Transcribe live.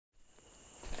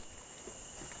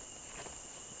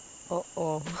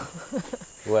Uh-oh.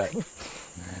 What?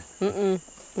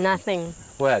 Nothing.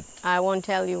 What? I won't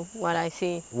tell you what I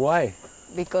see. Why?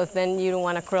 Because then you don't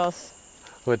want to cross.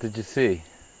 What did you see?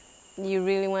 You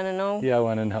really want to know? Yeah, I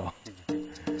want to know.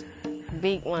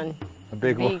 Big one. A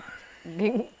big one?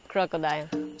 Big crocodile.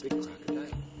 Big crocodile.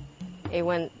 It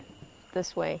went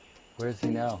this way. Where is he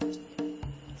now?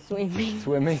 Swimming.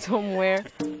 Swimming? Somewhere.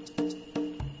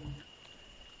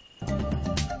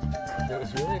 It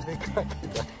was really a big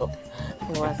crocodile.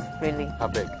 It was really How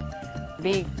big?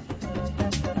 big.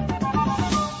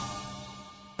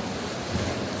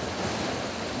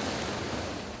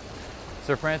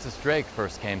 Sir Francis Drake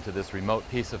first came to this remote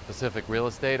piece of Pacific real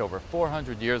estate over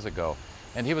 400 years ago,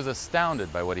 and he was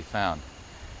astounded by what he found.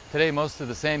 Today, most of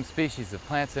the same species of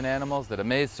plants and animals that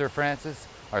amazed Sir Francis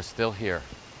are still here.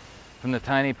 From the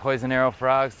tiny poison arrow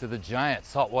frogs to the giant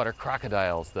saltwater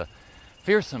crocodiles, the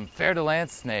fearsome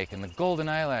fer-de-lance snake and the golden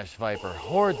eyelash viper,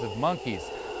 hordes of monkeys,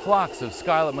 flocks of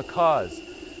scarlet macaws,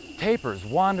 tapirs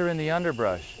wander in the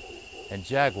underbrush, and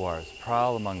jaguars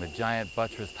prowl among the giant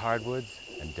buttressed hardwoods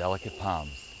and delicate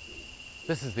palms.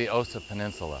 This is the Osa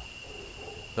Peninsula,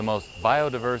 the most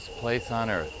biodiverse place on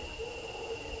Earth.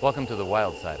 Welcome to the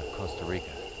wild side of Costa Rica.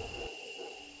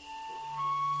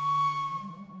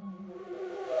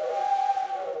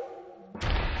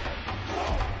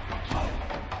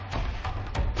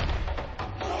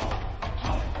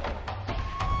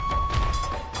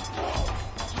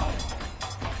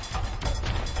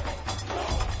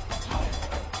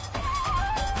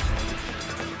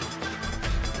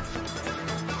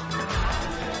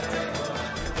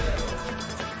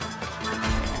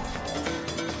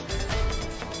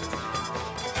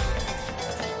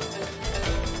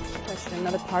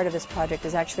 Another part of this project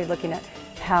is actually looking at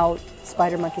how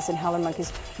spider monkeys and howler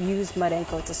monkeys use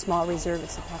Marenco. It's a small reserve.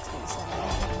 It's approximately 7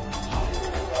 miles.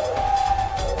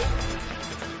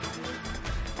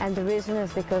 And the reason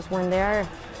is because when they're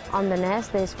on the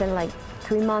nest, they spend like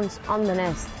 3 months on the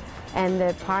nest. And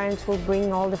the parents will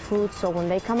bring all the food, so when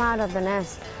they come out of the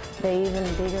nest, they're even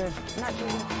bigger. Not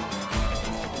really.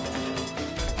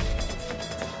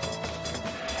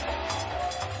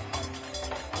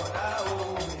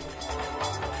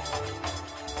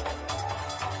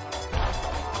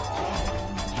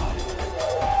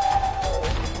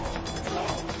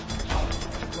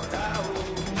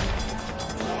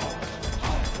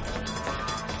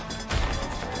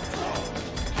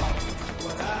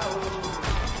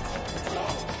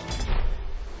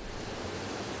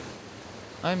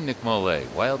 I'm Nick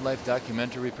Mollé, wildlife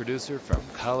documentary producer from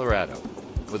Colorado,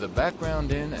 with a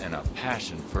background in and a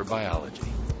passion for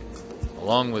biology.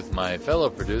 Along with my fellow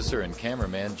producer and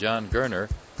cameraman John Gerner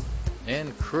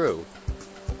and crew,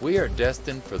 we are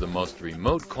destined for the most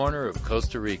remote corner of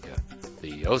Costa Rica,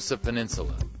 the Osa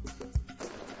Peninsula.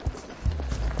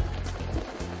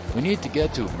 We need to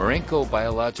get to Marenco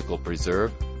Biological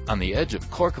Preserve on the edge of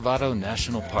Corcovado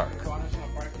National Park.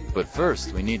 But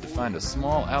first, we need to find a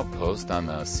small outpost on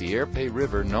the Sierpe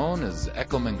River known as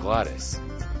Ecomenglares.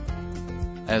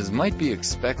 As might be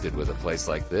expected with a place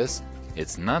like this,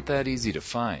 it's not that easy to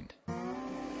find.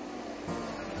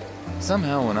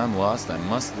 Somehow when I'm lost, I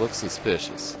must look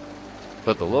suspicious.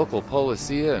 But the local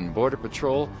policia and border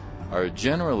patrol are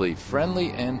generally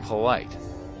friendly and polite,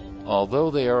 although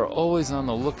they are always on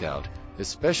the lookout,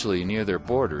 especially near their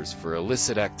borders, for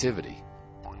illicit activity.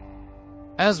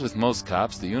 As with most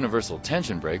cops, the universal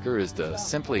tension breaker is to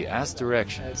simply ask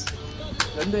directions.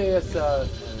 ¿Dónde es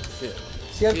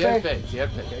Sierpe.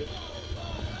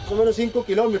 Más o menos 5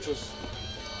 kilómetros.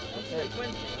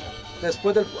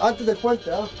 Antes del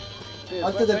puente, ¿ah?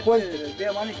 Antes del puente. Se desvía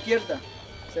a mano izquierda.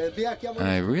 Se desvía aquí a mano.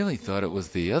 I really thought it was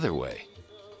the other way.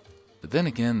 But then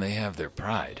again, they have their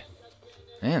pride.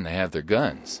 And they have their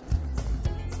guns.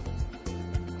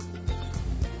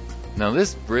 Now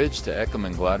this bridge to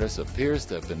Ecomenglares appears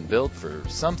to have been built for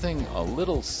something a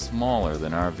little smaller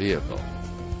than our vehicle.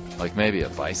 Like maybe a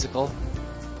bicycle?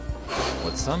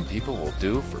 What some people will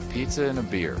do for pizza and a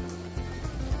beer.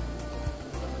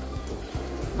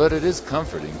 But it is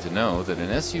comforting to know that an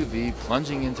SUV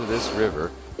plunging into this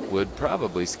river would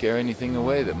probably scare anything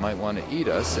away that might want to eat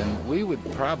us, and we would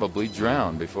probably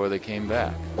drown before they came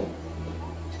back.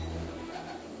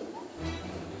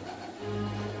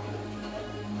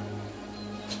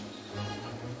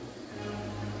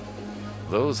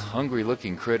 Those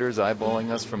hungry-looking critters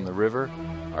eyeballing us from the river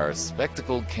are a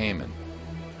spectacled caiman.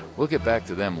 We'll get back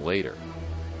to them later,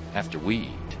 after we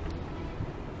eat.